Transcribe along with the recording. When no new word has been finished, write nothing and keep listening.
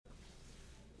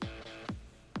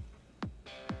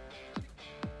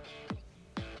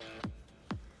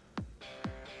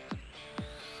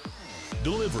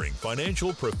delivering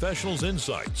financial professionals'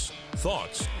 insights,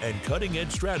 thoughts, and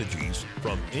cutting-edge strategies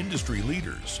from industry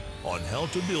leaders on how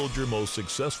to build your most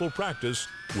successful practice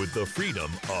with the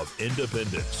freedom of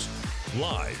independence.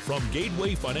 Live from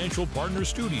Gateway Financial Partners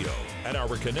Studio at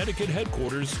our Connecticut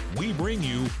headquarters, we bring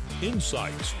you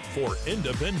Insights for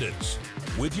Independence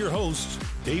with your hosts,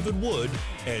 David Wood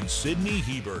and Sydney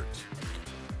Hebert.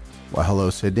 Well, hello,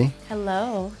 Sydney.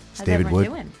 Hello. It's David Wood.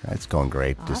 Doing? It's going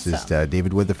great. Awesome. This is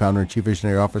David Wood, the founder and chief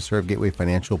visionary officer of Gateway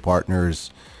Financial Partners.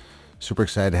 Super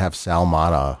excited to have Sal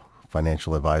Motta,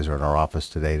 financial advisor, in our office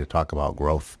today to talk about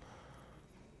growth.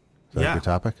 Is that a good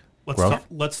topic?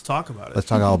 Let's talk about it. Let's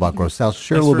talk all about growth. Sal,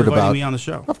 share Thanks a little for bit inviting about me on the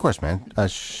show. Of course, man.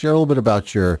 Share a little bit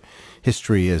about your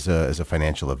history as a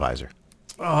financial advisor.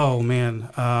 Oh man,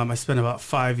 I spent about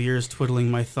 5 years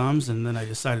twiddling my thumbs, and then I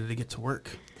decided to get to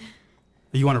work.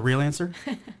 You want a real answer?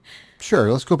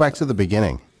 Sure. Let's go back to the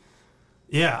beginning.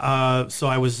 Yeah. So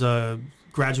I was a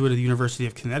graduate of the University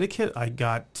of Connecticut. I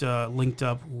got linked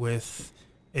up with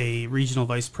a regional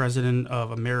vice president of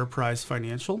Ameriprise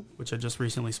Financial, which I just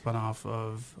recently spun off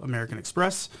of American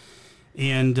Express,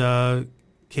 and came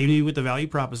to me with the value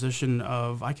proposition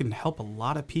of I can help a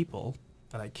lot of people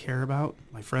that I care about,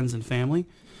 my friends and family,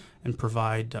 and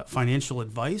provide financial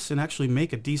advice and actually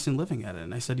make a decent living at it.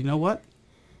 And I said, you know what?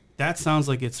 That sounds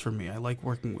like it's for me. I like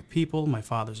working with people. My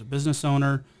father's a business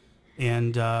owner,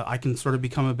 and I can sort of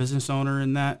become a business owner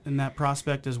in that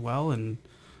prospect as well, and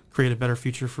create a better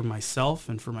future for myself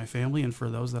and for my family and for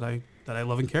those that I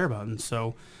love and care about. And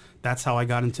so that's how I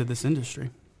got into this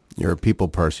industry. You're a people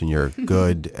person. You're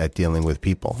good at dealing with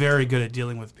people. Very good at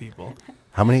dealing with people.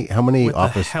 How many What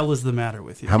office? the hell is the matter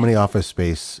with you? How many office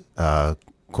space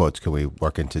quotes can we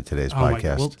work into today's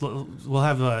podcast? We'll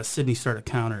have Sydney start a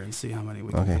counter and see how many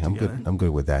we can Okay, put I'm together. good. I'm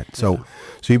good with that. So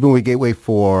you've been with Gateway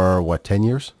for what, 10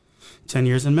 years? 10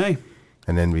 years in May.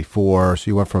 And then before,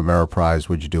 so you went from Ameriprise.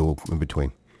 What'd you do in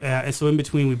between? And so in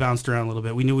between, we bounced around a little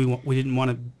bit. We knew we didn't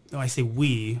want to. I say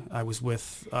we. I was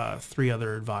with 3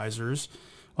 other advisors.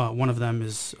 One of them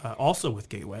is also with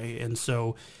Gateway, and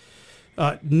so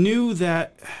knew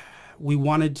that we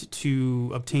wanted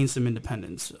to obtain some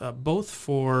independence, both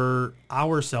for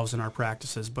ourselves and our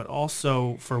practices, but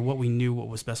also for what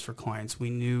was best for clients.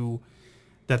 We knew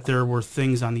that there were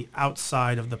things on the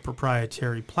outside of the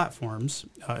proprietary platforms,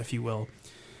 if you will,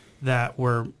 that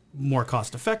were more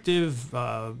cost effective,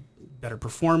 better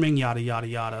performing, yada, yada,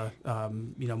 yada,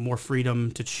 more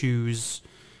freedom to choose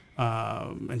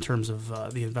in terms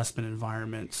of the investment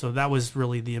environment. So that was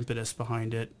really the impetus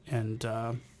behind it, and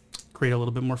create a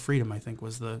little bit more freedom, I think,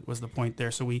 was the point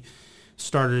there. So we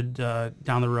started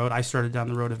down the road. I started down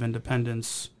the road of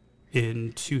independence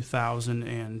in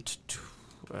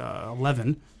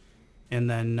 2011, and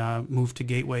then moved to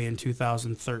Gateway in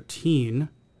 2013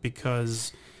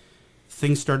 because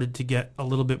things started to get a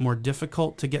little bit more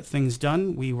difficult to get things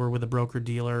done. We were with a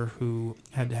broker-dealer who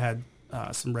had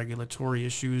some regulatory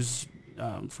issues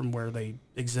from where they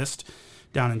exist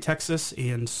down in Texas,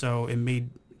 and so it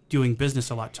made doing business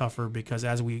a lot tougher because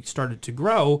as we started to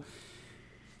grow,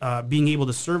 being able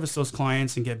to service those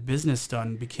clients and get business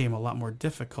done became a lot more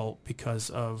difficult because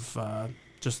of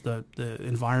just the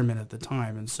environment at the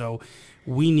time. And so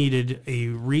we needed a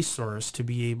resource to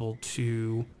be able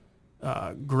to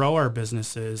grow our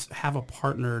businesses, have a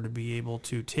partner to be able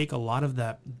to take a lot of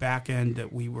that back end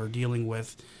that we were dealing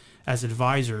with as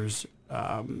advisors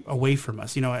away from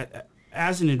us.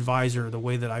 As an advisor, the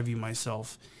way that I view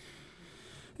myself,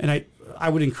 and I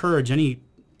would encourage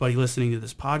anybody listening to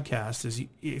this podcast, is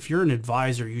if you're an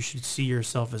advisor, you should see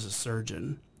yourself as a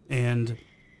surgeon and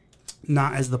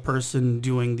not as the person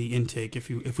doing the intake.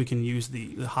 If we can use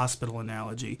the hospital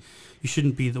analogy, you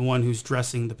shouldn't be the one who's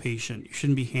dressing the patient. You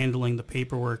shouldn't be handling the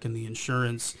paperwork and the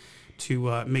insurance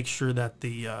to make sure that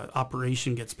the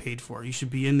operation gets paid for. You should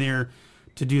be in there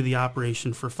to do the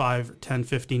operation for 5, 10,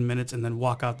 15 minutes and then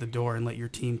walk out the door and let your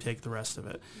team take the rest of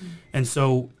it. Mm. And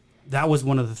so that was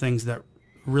one of the things that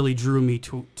really drew me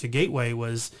to Gateway,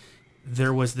 was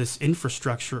there was this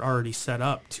infrastructure already set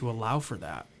up to allow for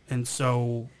that. And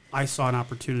so I saw an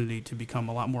opportunity to become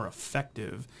a lot more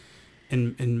effective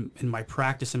in my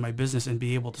practice and my business and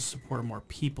be able to support more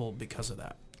people because of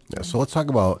that. Yeah, so let's talk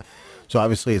about, so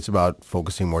obviously it's about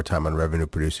focusing more time on revenue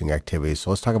producing activities.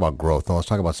 So let's talk about growth, and let's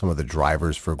talk about some of the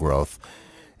drivers for growth.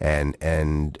 And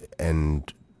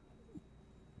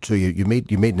so you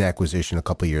made an acquisition a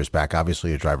couple of years back,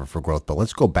 obviously a driver for growth, but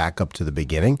let's go back up to the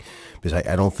beginning, because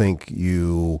I don't think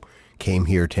you came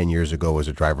here 10 years ago as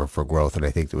a driver for growth. And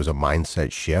I think there was a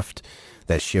mindset shift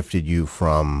that shifted you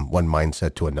from one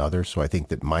mindset to another. So I think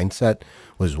that mindset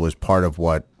was part of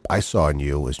what I saw in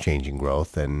you was changing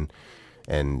growth. And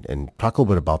and talk a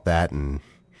little bit about that and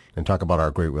talk about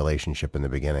our great relationship in the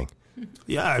beginning.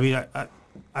 Yeah, I mean,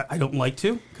 I don't like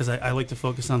to, because I like to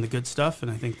focus on the good stuff,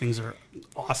 and I think things are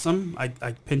awesome. I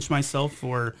pinch myself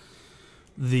for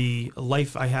the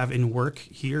life I have in work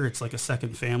here. It's like a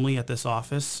second family at this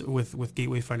office with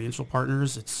Gateway Financial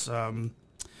Partners. It's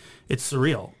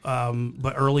surreal.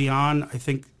 But early on, I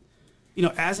think,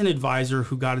 as an advisor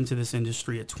who got into this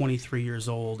industry at 23 years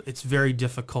old, it's very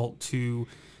difficult to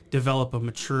develop a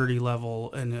maturity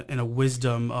level and a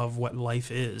wisdom of what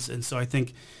life is. And so I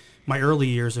think my early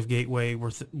years of Gateway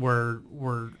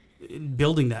were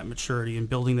building that maturity and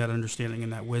building that understanding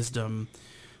and that wisdom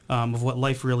of what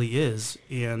life really is.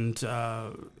 And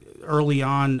early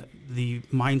on, the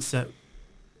mindset,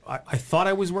 I thought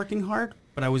I was working hard,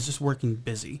 but I was just working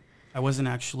busy. I wasn't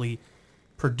actually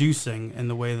producing in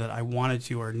the way that I wanted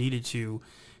to or needed to,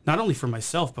 not only for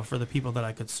myself, but for the people that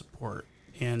I could support.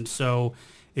 And so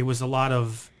it was a lot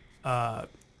of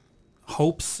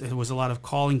hopes. It was a lot of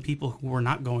calling people who were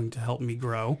not going to help me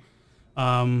grow,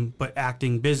 but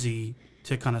acting busy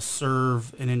to kind of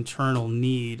serve an internal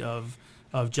need of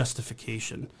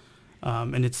justification.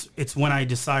 And it's when I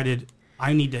decided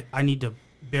I need to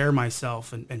bear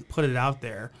myself and put it out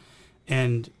there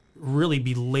and really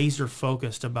be laser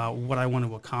focused about what I want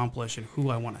to accomplish and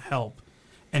who I want to help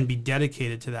and be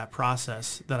dedicated to that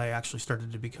process that I actually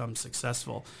started to become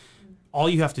successful. All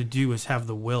you have to do is have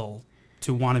the will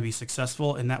to want to be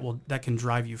successful, and that can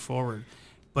drive you forward.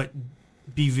 But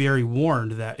be very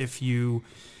warned that if you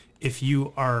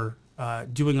are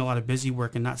doing a lot of busy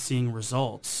work and not seeing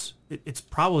results, it's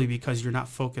probably because you're not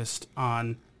focused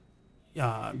on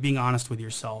being honest with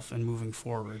yourself and moving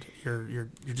forward. You're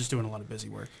just doing a lot of busy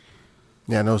work.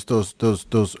 Yeah,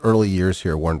 those early years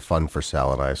here weren't fun for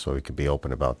Sal and I, so we could be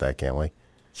open about that, can't we?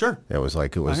 Sure. It was I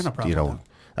got no problem with that.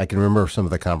 I can remember some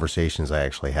of the conversations I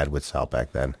actually had with Sal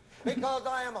back then. Because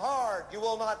I am hard, you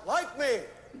will not like me.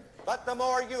 But the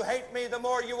more you hate me, the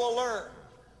more you will learn.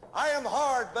 I am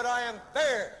hard, but I am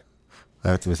fair.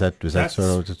 Was that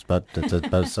sort of just about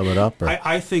to sum it up? Or?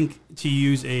 I think to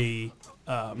use a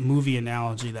movie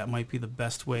analogy, that might be the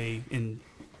best way in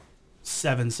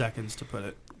 7 seconds to put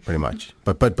it. Pretty much.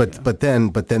 But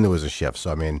then there was a shift.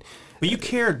 So I mean. But you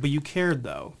cared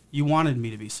though. You wanted me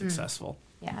to be successful.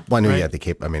 Yeah. Well, I knew you had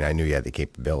the I knew you had the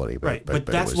capability. But, right. But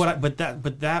that's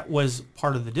but that was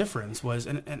part of the difference was,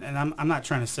 and I'm not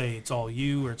trying to say it's all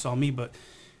you or it's all me, but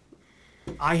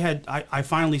I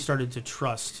finally started to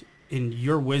trust in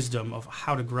your wisdom of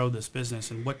how to grow this business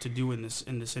and what to do in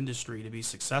this industry to be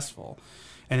successful.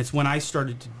 And it's when I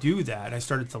started to do that, I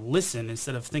started to listen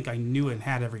instead of think I knew and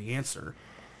had every answer,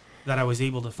 that I was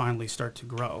able to finally start to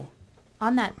grow.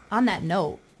 On that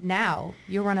note, now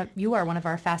you are one of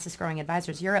our fastest growing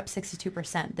advisors. You're up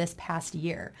 62% this past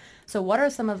year. So what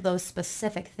are some of those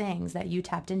specific things that you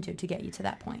tapped into to get you to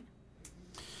that point?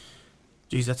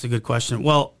 Geez, that's a good question.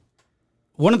 Well,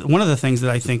 one of the things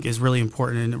that I think is really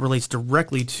important, and it relates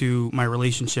directly to my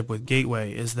relationship with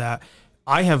Gateway, is that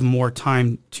I have more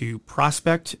time to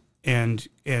prospect and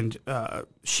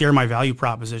share my value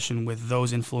proposition with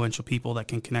those influential people that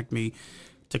can connect me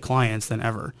to clients than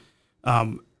ever.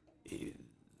 I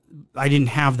didn't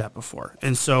have that before.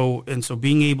 And so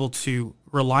being able to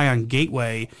rely on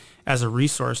Gateway as a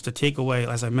resource to take away,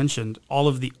 as I mentioned, all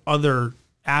of the other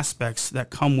aspects that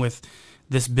come with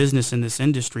this business in this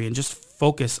industry and just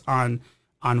focus on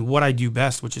what I do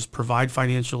best, which is provide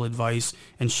financial advice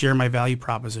and share my value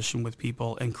proposition with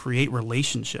people and create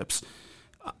relationships.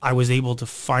 I was able to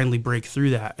finally break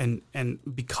through that. And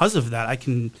because of that,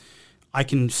 I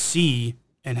can see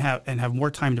and have more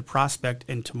time to prospect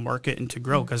and to market and to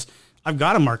grow, because I've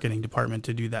got a marketing department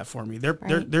to do that for me.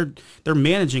 They're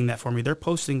managing that for me. They're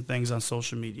posting things on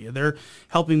social media. They're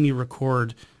helping me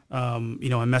record a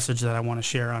message that I want to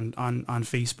share on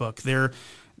Facebook.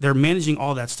 They're managing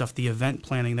all that stuff, the event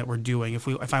planning that we're doing.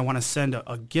 If I want to send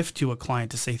a gift to a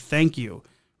client to say thank you,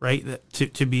 right?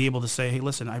 To be able to say, hey,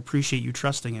 listen, I appreciate you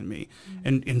trusting in me,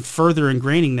 and further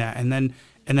ingraining that, and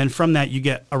then from that you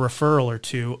get a referral or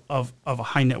two of a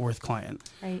high net worth client,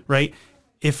 right?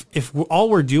 If all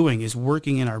we're doing is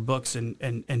working in our books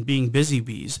and being busy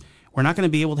bees, we're not going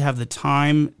to be able to have the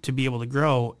time to be able to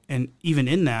grow. And even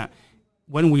in that,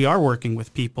 when we are working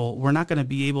with people, we're not going to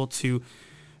be able to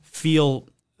feel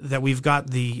that we've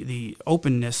got the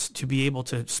openness to be able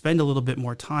to spend a little bit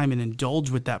more time and indulge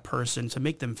with that person to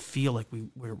make them feel like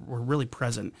we're really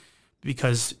present.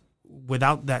 Because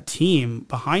without that team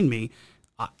behind me,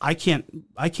 I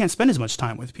can't spend as much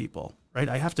time with people, right?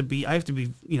 I have to be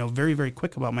very, very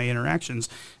quick about my interactions,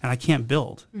 and I can't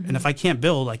build. Mm-hmm. And if I can't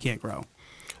build, I can't grow.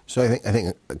 So I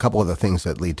think a couple of the things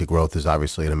that lead to growth is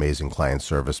obviously an amazing client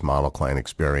service model, client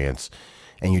experience,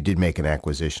 and you did make an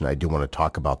acquisition. I do want to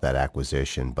talk about that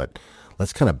acquisition, but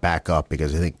let's kind of back up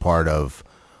because I think part of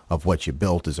what you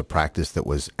built is a practice that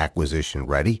was acquisition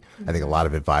ready. I think a lot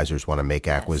of advisors want to make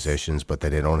acquisitions, but they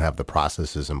don't have the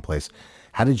processes in place.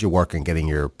 How did you work in getting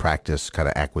your practice kind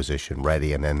of acquisition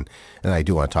ready? And I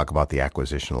do want to talk about the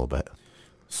acquisition a little bit.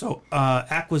 So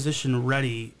acquisition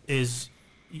ready is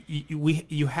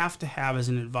you have to have as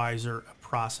an advisor a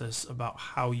process about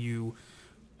how you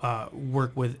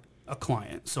work with a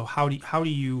client. So how do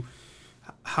you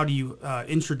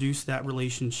introduce that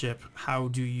relationship? How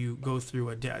do you go through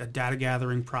a data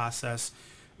gathering process?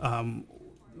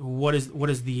 What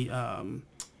is the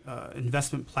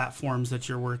investment platforms that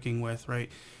you're working with,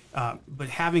 right? But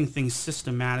having things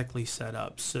systematically set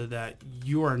up so that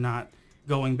you are not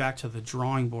going back to the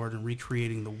drawing board and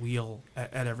recreating the wheel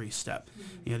at every step.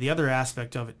 Mm-hmm. The other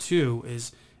aspect of it too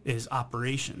is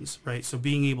operations, right? So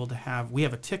being able to we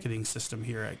have a ticketing system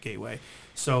here at Gateway.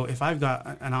 So if I've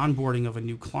got an onboarding of a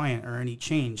new client or any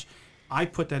change, I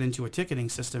put that into a ticketing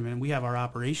system and we have our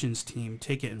operations team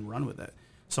take it and run with it.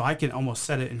 So I can almost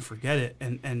set it and forget it.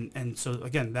 And so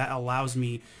again, that allows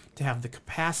me to have the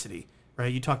capacity,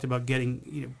 right? You talked about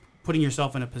putting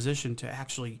yourself in a position to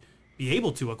actually be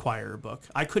able to acquire a book.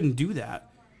 I couldn't do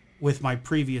that with my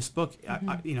previous book.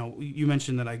 Mm-hmm. You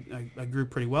mentioned that I grew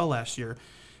pretty well last year,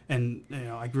 and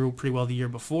I grew pretty well the year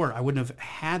before. I wouldn't have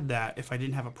had that if I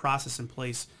didn't have a process in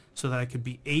place so that I could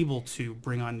be able to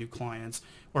bring on new clients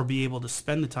or be able to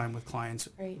spend the time with clients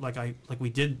like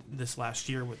we did this last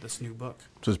year with this new book.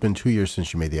 So it's been 2 years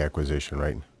since you made the acquisition,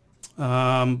 right?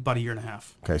 About a year and a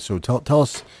half. Okay, so tell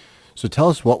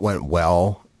us what went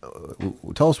well.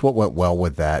 Tell us what went well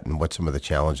with that and what some of the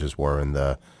challenges were in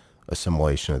the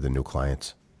assimilation of the new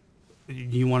clients.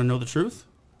 You want to know the truth?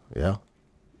 Yeah.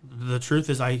 The truth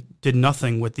is I did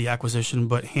nothing with the acquisition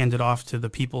but handed off to the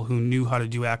people who knew how to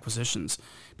do acquisitions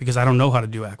because I don't know how to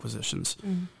do acquisitions.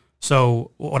 Mm. So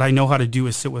what I know how to do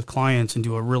is sit with clients and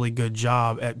do a really good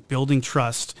job at building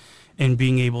trust and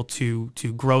being able to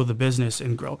grow the business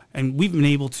and grow. And we've been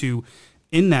able to,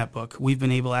 in that book, we've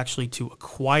been able actually to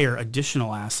acquire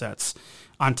additional assets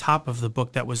on top of the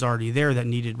book that was already there that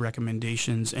needed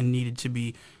recommendations and needed to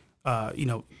be,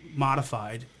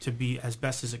 modified to be as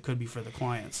best as it could be for the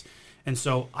clients. And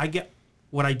so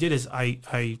what I did is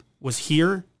I was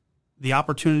here, the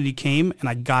opportunity came, and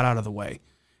I got out of the way.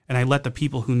 And I let the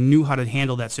people who knew how to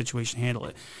handle that situation handle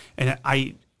it.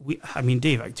 And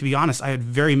Dave, to be honest, I had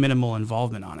very minimal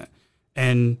involvement on it.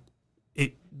 And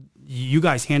you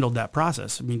guys handled that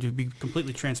process. I mean, to be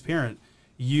completely transparent,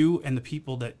 you and the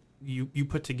people that you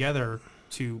put together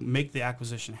to make the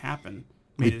acquisition happen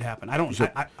made it happen. I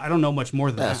don't know much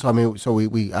more than that. So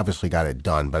we obviously got it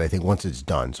done, but I think once it's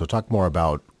done, so talk more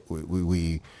about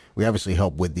we obviously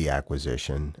helped with the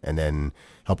acquisition and then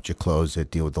helped you close it,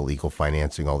 deal with the legal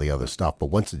financing, all the other stuff. But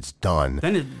once it's done,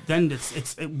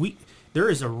 there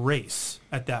is a race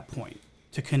at that point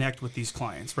to connect with these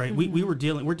clients, right?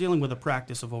 Mm-hmm. We're dealing with a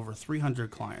practice of over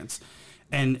 300 clients,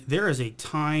 and there is a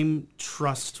time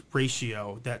trust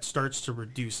ratio that starts to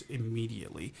reduce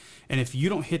immediately. And if you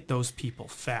don't hit those people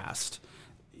fast,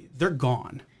 they're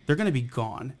gone. They're going to be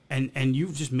gone. And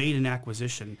you've just made an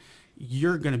acquisition.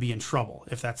 You're going to be in trouble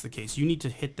if that's the case. You need to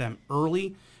hit them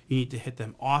early. You need to hit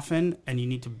them often, and you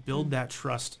need to build that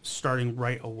trust starting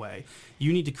right away.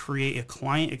 You need to create a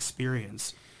client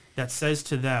experience that says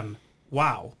to them,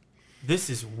 wow, this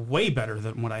is way better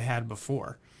than what I had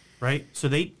before, right? So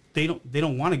they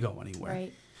don't want to go anywhere.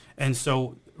 Right. And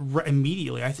so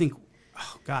immediately, I think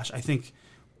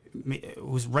it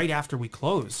was right after we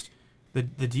closed the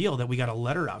deal that we got a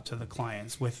letter out to the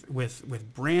clients with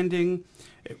branding.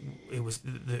 It was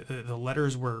the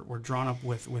letters were drawn up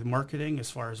with marketing as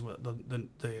far as what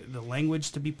the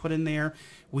language to be put in there.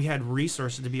 We had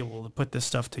resources to be able to put this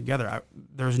stuff together.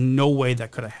 There's no way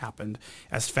that could have happened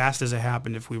as fast as it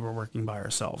happened if we were working by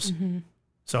ourselves. Mm-hmm.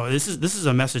 So this is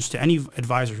a message to any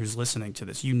advisor who's listening to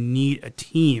this. You need a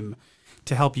team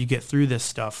to help you get through this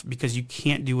stuff because you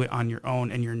can't do it on your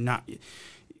own, and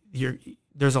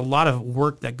there's a lot of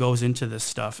work that goes into this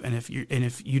stuff. And if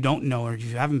you don't know, or if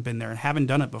you haven't been there and haven't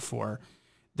done it before,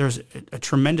 there's a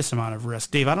tremendous amount of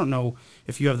risk. Dave, I don't know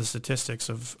if you have the statistics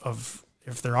of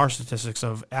if there are statistics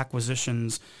of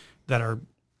acquisitions that are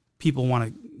people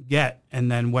want to get,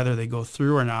 and then whether they go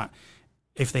through or not,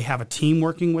 if they have a team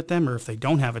working with them or if they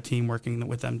don't have a team working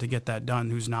with them to get that done,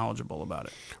 who's knowledgeable about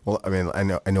it. Well, I mean, I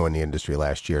know in the industry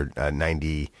last year,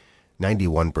 91%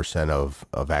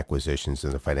 of acquisitions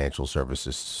in the financial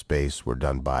services space were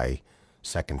done by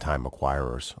second-time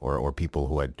acquirers or people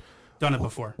who had Done it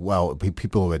before. Well,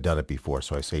 people who had done it before.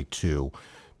 So I say 2.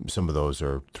 Some of those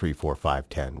are 3, 4, 5,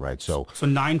 10, right? So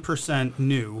 9%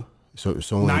 new. So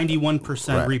only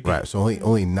 91% repeat. Right. So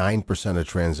only 9% of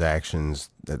transactions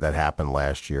that happened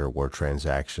last year were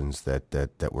transactions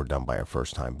that were done by a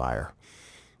first time buyer.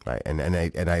 Right.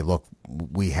 And I look,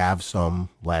 we have some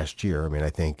last year. I mean, I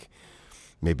think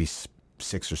maybe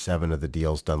 6 or 7 of the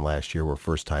deals done last year were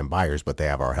first time buyers, but they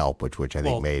have our help, which I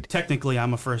think made. Technically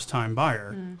I'm a first time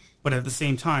buyer, but at the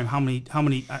same time, how many,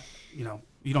 you know,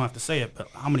 you don't have to say it, but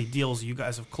how many deals you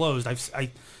guys have closed?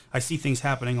 I see things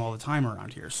happening all the time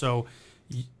around here. So,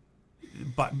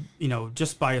 but you know,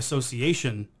 just by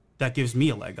association, that gives me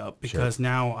a leg up because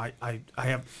now I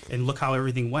have, and look how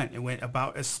everything went. It went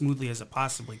about as smoothly as it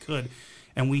possibly could.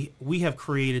 And we have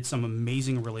created some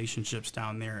amazing relationships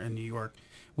down there in New York.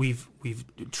 We've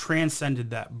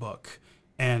transcended that book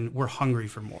and we're hungry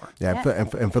for more. Yeah.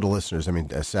 And for the listeners, I mean,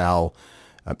 Sal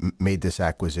made this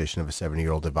acquisition of a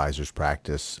 70-year-old advisor's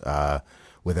practice,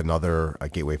 with another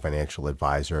Gateway Financial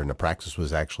advisor, and the practice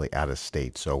was actually out of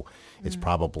state. So it's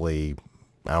probably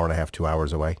an hour and a half, 2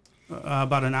 hours away.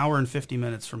 About an hour and 50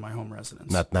 minutes from my home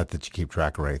residence. Not that you keep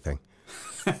track or anything.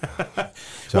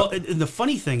 Well, the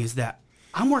funny thing is that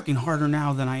I'm working harder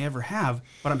now than I ever have,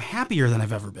 but I'm happier than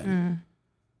I've ever been.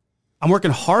 I'm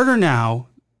working harder now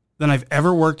than I've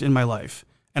ever worked in my life,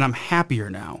 and I'm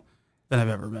happier now than I've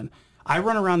ever been. I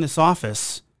run around this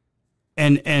office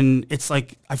and it's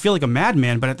like I feel like a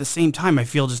madman, but at the same time I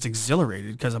feel just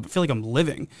exhilarated because I feel like I'm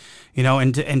living, you know,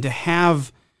 and to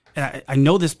have, and I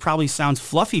know this probably sounds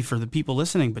fluffy for the people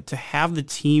listening, but to have the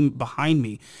team behind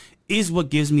me is what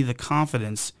gives me the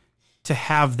confidence to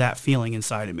have that feeling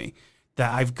inside of me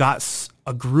that I've got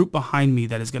a group behind me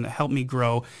that is going to help me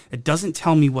grow. It doesn't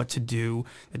tell me what to do.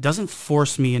 It doesn't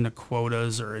force me into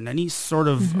quotas or in any sort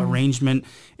of arrangement.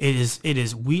 It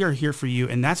is, we are here for you.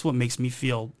 And that's what makes me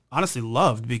feel honestly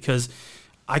loved because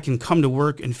I can come to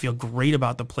work and feel great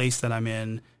about the place that I'm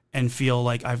in and feel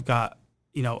like I've got,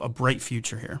 you know, a bright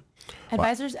future here.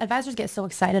 Advisors get so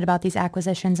excited about these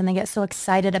acquisitions and they get so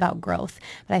excited about growth.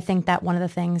 But I think that one of the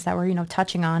things that we're, you know,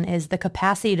 touching on is the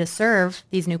capacity to serve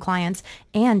these new clients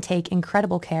and take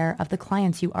incredible care of the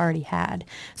clients you already had.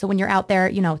 So when you're out there,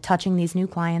 you know, touching these new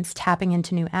clients, tapping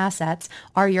into new assets,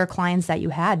 are your clients that you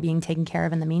had being taken care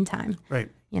of in the meantime? Right.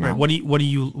 You know? Right. What are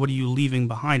you leaving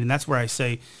behind? And that's where I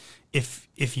say,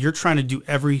 if you're trying to do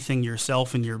everything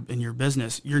yourself in your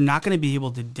business, you're not going to be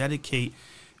able to dedicate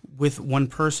with one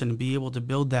person and be able to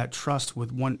build that trust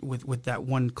with that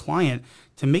one client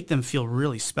to make them feel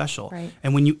really special. Right.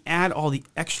 And when you add all the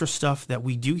extra stuff that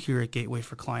we do here at Gateway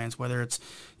for clients, whether it's,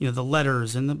 you know, the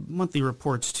letters and the monthly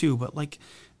reports too, but like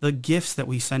the gifts that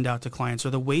we send out to clients or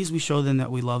the ways we show them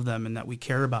that we love them and that we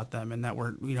care about them and that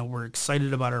we're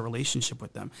excited about our relationship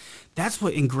with them. That's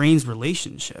what ingrains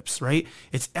relationships, right?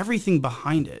 It's everything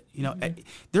behind it. You know,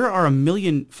 there are a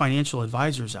million financial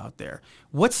advisors out there.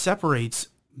 What separates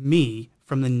me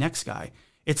from the next guy?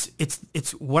 It's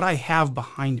what I have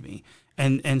behind me.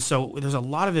 And so there's a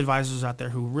lot of advisors out there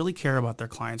who really care about their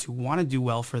clients, who want to do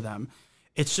well for them.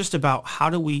 It's just about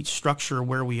how do we structure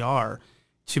where we are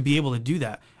to be able to do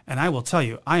that. And I will tell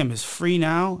you, I am as free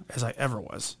now as I ever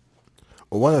was.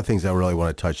 Well, one of the things I really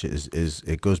want to touch is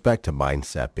it goes back to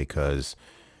mindset because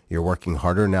you're working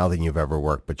harder now than you've ever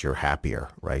worked, but you're happier,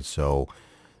 right? So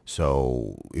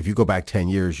if you go back 10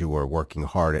 years, you were working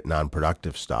hard at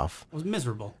non-productive stuff. I was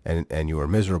miserable. And you were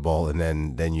miserable, and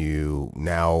then you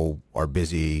now are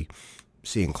busy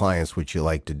seeing clients, which you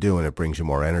like to do, and it brings you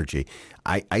more energy.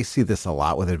 I see this a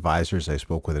lot with advisors. I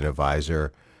spoke with an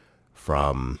advisor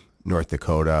from North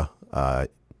Dakota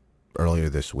earlier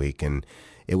this week, and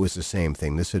it was the same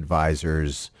thing. This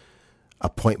advisor's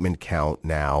appointment count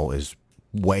now is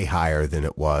way higher than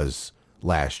it was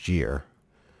last year.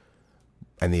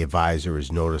 And the advisor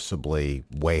is noticeably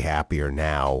way happier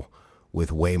now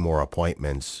with way more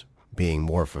appointments, being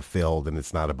more fulfilled. And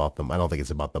it's not about them. I don't think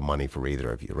it's about the money for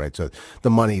either of you, right? So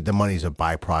the money's a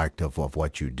byproduct of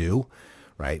what you do,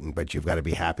 right? But you've got to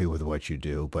be happy with what you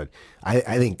do. But I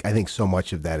think so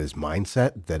much of that is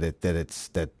mindset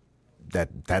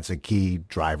that's a key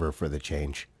driver for the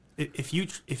change. If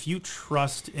you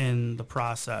trust in the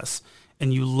process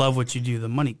and you love what you do, the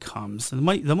money comes. And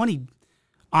the money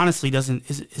honestly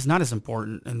is not as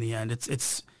important in the end.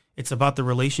 It's about the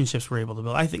relationships we're able to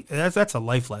build. I think that's a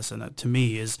life lesson to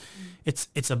me. Is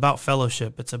it's about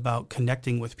fellowship. It's about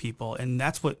connecting with people, and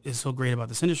that's what is so great about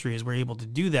this industry is we're able to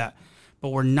do that. But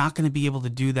we're not going to be able to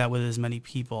do that with as many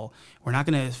people. We're not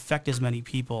going to affect as many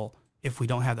people if we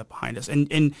don't have that behind us.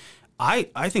 And I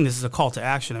think this is a call to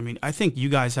action. I mean, I think you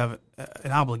guys have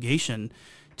an obligation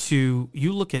you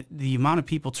look at the amount of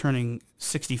people turning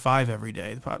 65 every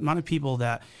day, the amount of people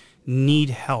that need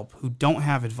help who don't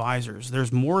have advisors.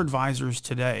 There's more advisors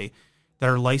today that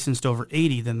are licensed over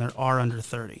 80 than there are under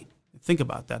 30. Think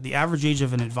about that. The average age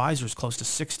of an advisor is close to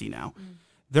 60 now.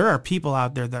 There are people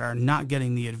out there that are not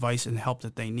getting the advice and help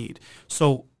that they need.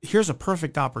 So here's a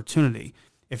perfect opportunity.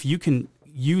 If you can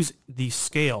use the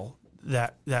scale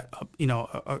that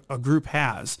a group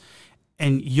has,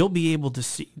 and you'll be able to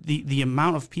see the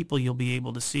amount of people you'll be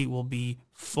able to see will be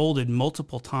folded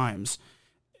multiple times,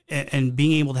 and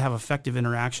being able to have effective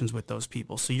interactions with those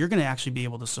people. So you're going to actually be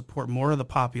able to support more of the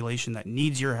population that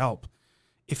needs your help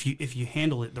if you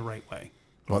handle it the right way.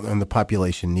 Well, and the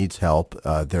population needs help.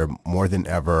 They're more than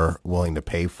ever willing to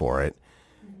pay for it.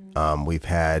 We've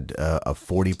had a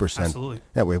 40%. Absolutely.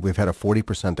 Yeah, we've had a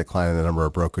 40% decline in the number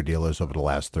of broker dealers over the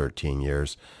last 13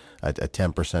 years, a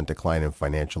 10% decline in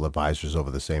financial advisors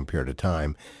over the same period of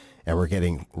time, and we're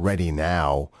getting ready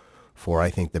now for,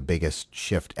 I think, the biggest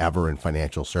shift ever in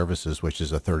financial services, which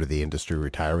is a third of the industry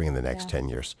retiring in the next 10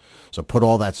 years. So put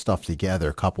all that stuff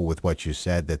together, coupled with what you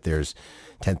said, that there's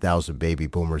 10,000 baby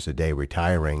boomers a day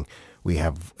retiring. We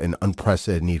have an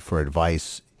unprecedented need for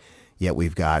advice, yet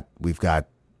we've got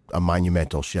a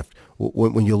monumental shift.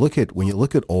 When you look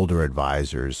at older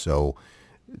advisors, so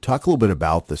talk a little bit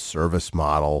about the service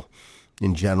model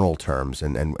in general terms,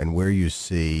 and where you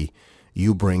see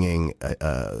you bringing,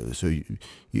 so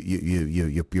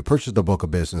you purchased a book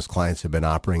of business. Clients have been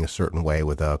operating a certain way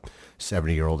with a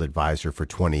 70-year-old advisor for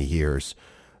 20 years.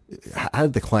 How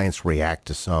did the clients react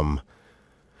to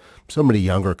somebody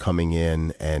younger coming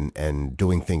in and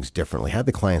doing things differently? How did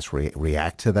the clients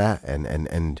react to that? And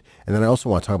then I also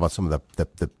want to talk about some of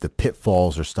the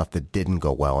pitfalls or stuff that didn't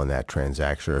go well in that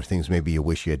transaction, or things maybe you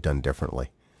wish you had done differently.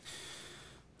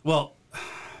 Well,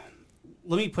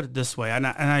 let me put it this way, and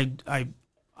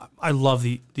I love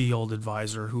the old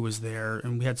advisor who was there,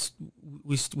 and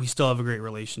we still have a great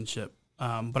relationship.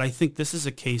 But I think this is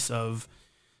a case of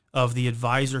the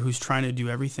advisor who's trying to do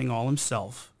everything all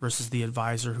himself versus the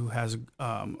advisor who has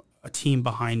a team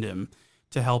behind him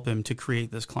to help him to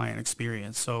create this client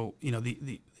experience. So,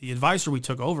 the advisor we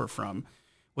took over from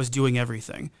was doing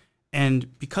everything.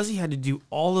 And because he had to do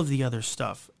all of the other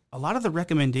stuff, a lot of the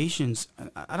recommendations,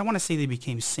 I don't want to say they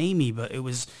became samey, but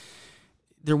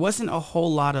there wasn't a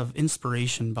whole lot of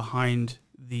inspiration behind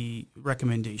the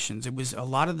recommendations. It was a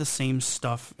lot of the same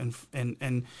stuff,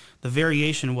 and the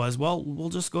variation was, well, we'll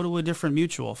just go to a different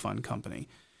mutual fund company.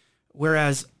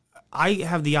 Whereas I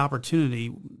have the opportunity,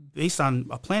 based on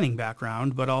a planning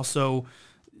background, but also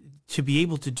to be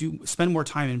able to spend more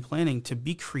time in planning, to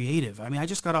be creative. I mean, I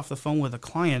just got off the phone with a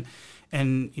client,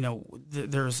 and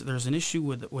there's an issue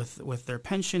with their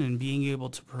pension and being able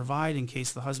to provide in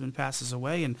case the husband passes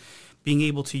away, and being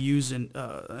able to use an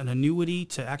annuity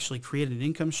to actually create an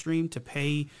income stream to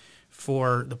pay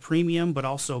for the premium, but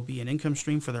also be an income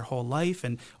stream for their whole life,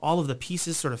 and all of the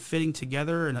pieces sort of fitting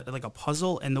together in like a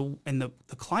puzzle. And the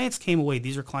clients came away.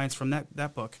 These are clients from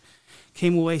that book,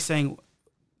 came away saying,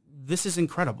 "This is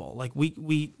incredible. Like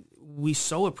we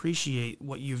so appreciate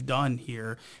what you've done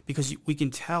here, because we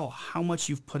can tell how much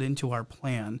you've put into our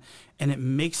plan, and it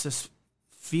makes us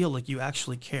feel like you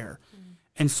actually care."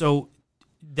 And so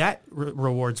that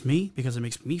rewards me, because it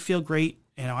makes me feel great.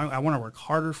 And I want to work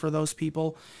harder for those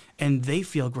people, and they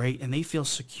feel great and they feel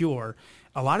secure.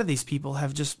 A lot of these people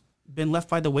have just been left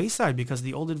by the wayside because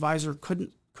the old advisor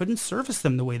couldn't service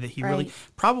them the way that he really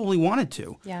probably wanted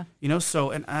to. Yeah. So,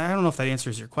 and I don't know if that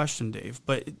answers your question, Dave,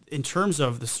 but in terms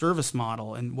of the service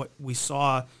model and what we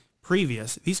saw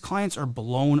previous, these clients are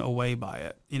blown away by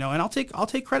it, and I'll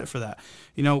take credit for that.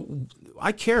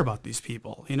 I care about these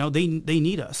people, they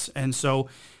need us. And so,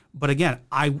 but again,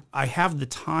 I have the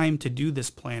time to do this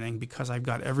planning because I've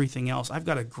got everything else. I've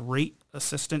got a great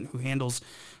assistant who handles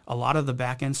a lot of the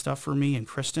back end stuff for me, and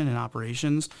Kristen in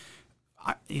operations.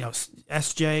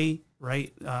 SJ,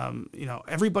 right?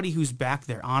 Everybody who's back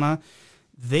there, Anna,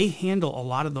 they handle a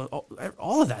lot of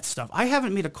all of that stuff. I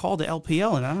haven't made a call to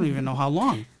LPL, and I don't even know how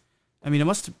long. I mean, it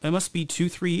must be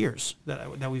 2-3 years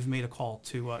that we've made a call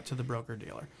to the broker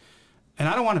dealer, and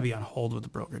I don't want to be on hold with the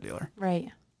broker dealer.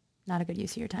 Right. Not a good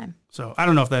use of your time. So I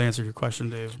don't know if that answered your question,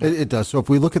 Dave. It does. So if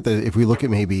we look at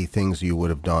maybe things you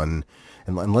would have done,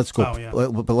 and let's go,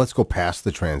 but let's go past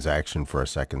the transaction for a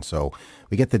second. So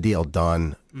we get the deal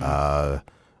done. The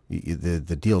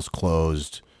deal's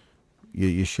closed.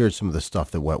 You shared some of the stuff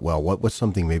that went well. What's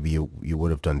something maybe you would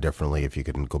have done differently if you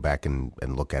could go back and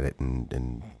look at it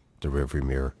in the rearview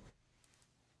mirror?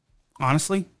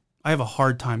 Honestly, I have a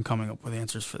hard time coming up with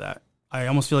answers for that. I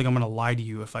almost feel like I'm going to lie to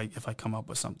you if I come up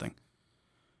with something.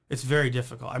 It's very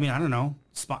difficult. I mean, I don't know,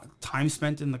 time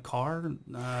spent in the car,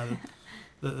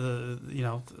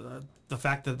 the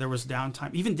fact that there was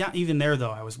downtime. Even there,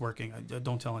 though, I was working. I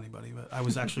don't tell anybody, but I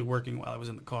was actually working while I was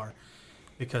in the car,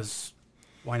 because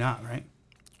why not, right?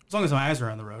 As long as my eyes are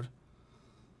on the road.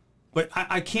 But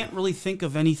I can't really think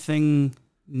of anything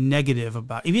negative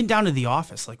about, even down to the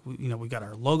office. Like, we got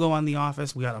our logo on the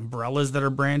office. We got umbrellas that are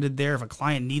branded there. If a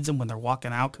client needs them when they're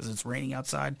walking out because it's raining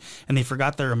outside and they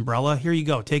forgot their umbrella, here you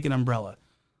go, take an umbrella.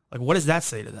 Like, what does that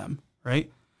say to them, right?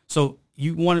 So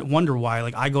you wonder why,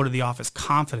 like, I go to the office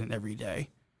confident every day.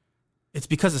 It's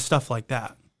because of stuff like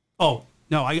that. Oh,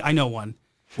 no, I know one.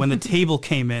 When the table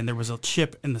came in, there was a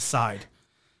chip in the side.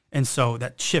 And so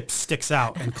that chip sticks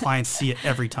out and clients see it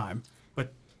every time.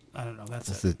 But I don't know,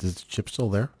 that's it. Is the chip still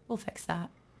there? We'll fix that.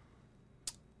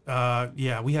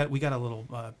 Yeah, we got a little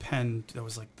pen that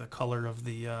was like the color of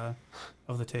the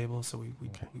table, so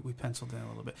we penciled in a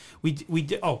little bit. We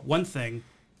did. Oh, one thing,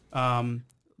 the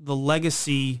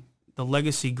legacy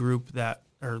group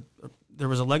there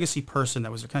was a legacy person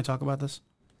that was there. Can I talk about this?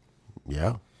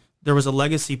 Yeah. There was a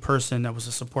legacy person that was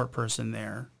a support person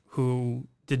there who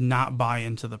did not buy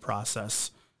into the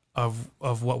process of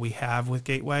what we have with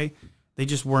Gateway. They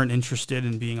just weren't interested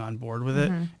in being on board with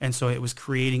it. And so it was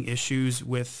creating issues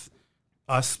with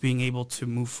us being able to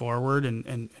move forward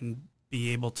and be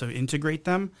able to integrate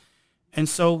them. And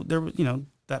so there,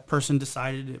 that person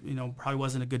decided, probably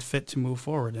wasn't a good fit to move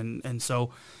forward. And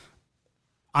so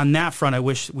on that front, I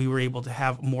wish we were able to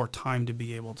have more time to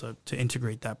be able to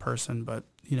integrate that person. But,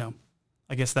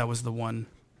 I guess that was the one.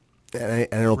 And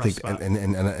I don't think, spot.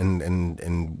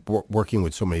 and working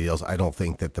with so many deals, I don't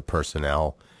think that the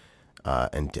personnel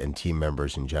and team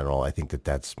members in general, I think that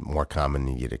that's more common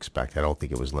than you'd expect. I don't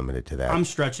think it was limited to that. I'm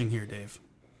stretching here, Dave.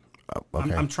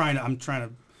 Okay. I'm trying to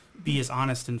be as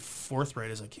honest and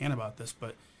forthright as I can about this,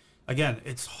 but again,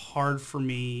 it's hard for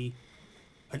me.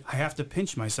 I have to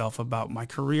pinch myself about my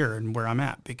career and where I'm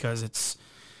at, because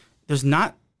there's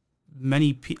not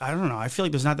many people. I don't know. I feel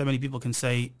like there's not that many people can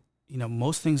say,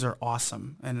 most things are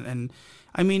awesome. And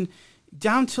I mean,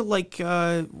 down to like,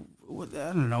 I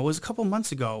don't know, it was a couple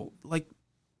months ago. Like,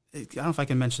 I don't know if I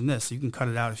can mention this. You can cut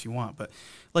it out if you want, but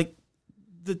like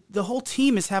the whole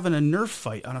team is having a Nerf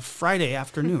fight on a Friday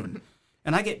afternoon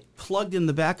and I get plugged in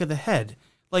the back of the head.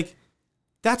 Like,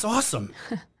 that's awesome.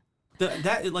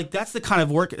 That's the kind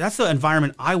of work, that's the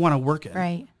environment I want to work in.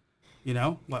 Right.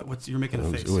 What's you're making a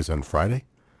face. It was on Friday?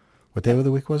 What day of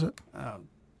the week was it?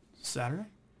 Saturday?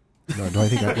 No, I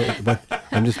think but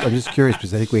I'm just curious,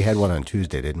 because I think we had one on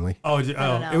Tuesday, didn't we? It was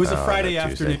a Friday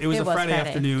not afternoon. Tuesday. It was It a was Friday Friday.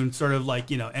 afternoon, sort of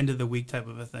like, end of the week type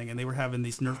of a thing. And they were having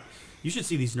these Nerf. You should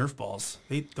see these Nerf balls.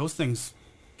 Those things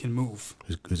can move.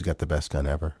 Who's got the best gun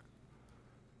ever?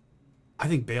 I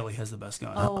think Bailey has the best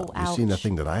gun. Oh, You ouch. see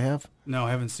nothing that I have? No,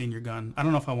 I haven't seen your gun. I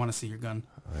don't know if I want to see your gun.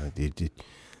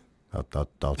 I'll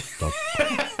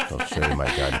show you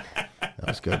my gun. That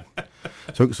was good.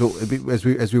 So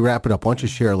as we wrap it up, why don't you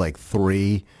share like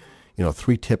three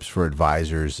tips for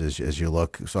advisors as you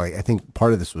look. So I think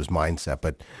part of this was mindset,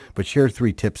 but share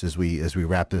three tips as we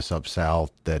wrap this up, Sal,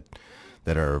 that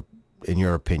are, in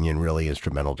your opinion, really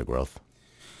instrumental to growth.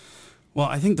 Well,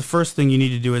 I think the first thing you need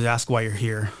to do is ask why you're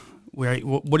here.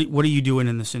 What are you doing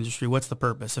in this industry? What's the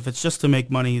purpose? If it's just to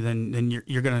make money, then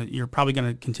you're probably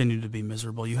gonna continue to be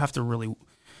miserable. You have to really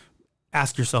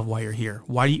ask yourself why you're here.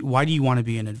 Why do you want to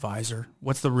be an advisor?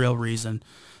 What's the real reason?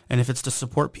 And if it's to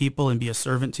support people and be a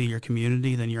servant to your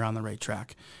community, then you're on the right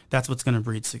track. That's what's going to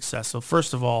breed success. So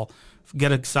first of all,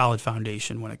 get a solid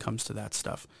foundation when it comes to that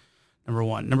stuff. Number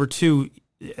one. Number two,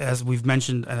 as we've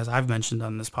mentioned, and as I've mentioned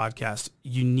on this podcast,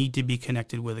 you need to be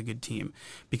connected with a good team,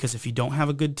 because if you don't have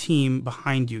a good team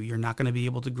behind you, you're not going to be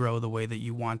able to grow the way that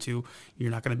you want to.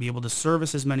 You're not going to be able to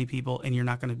service as many people, and you're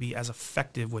not going to be as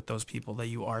effective with those people that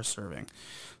you are serving.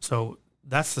 So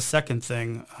that's the second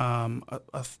thing.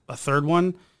 A third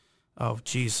one,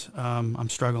 I'm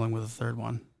struggling with a third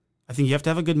one. I think you have to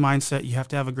have a good mindset. You have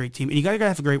to have a great team, and you got to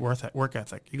have a great work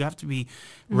ethic. You have to be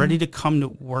ready to come to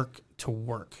work.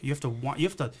 You have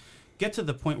to get to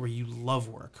the point where you love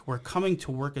work, where coming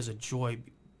to work is a joy,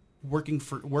 working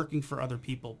for other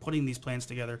people, putting these plans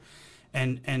together,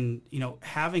 and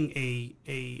having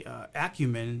a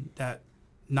acumen that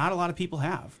not a lot of people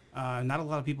have, not a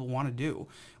lot of people want to do.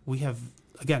 We have,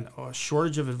 again, a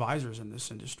shortage of advisors in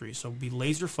this industry. So be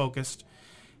laser focused,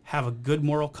 have a good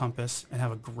moral compass, and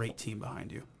have a great team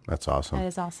behind you. That's awesome. That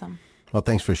is awesome. Well,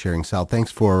 thanks for sharing, Sal.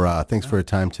 Thanks for your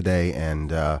time today,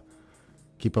 and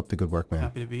keep up the good work, man.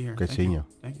 Happy to be here. Great seeing you.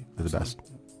 Thank you. You're the best.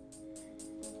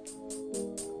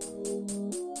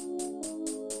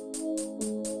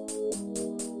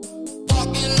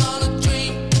 Walking on a dream.